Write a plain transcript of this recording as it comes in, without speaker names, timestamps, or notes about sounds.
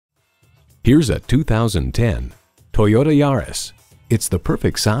Here's a 2010 Toyota Yaris. It's the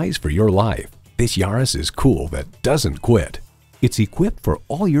perfect size for your life. This Yaris is cool that doesn't quit. It's equipped for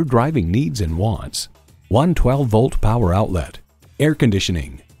all your driving needs and wants. 112-volt power outlet, air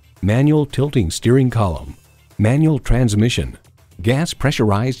conditioning, manual tilting steering column, manual transmission, gas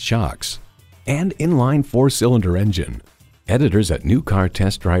pressurized shocks, and inline 4-cylinder engine. Editors at New Car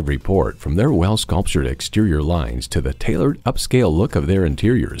Test Drive report from their well-sculptured exterior lines to the tailored upscale look of their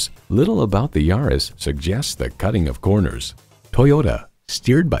interiors, little about the Yaris suggests the cutting of corners. Toyota,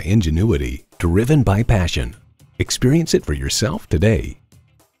 steered by ingenuity, driven by passion. Experience it for yourself today.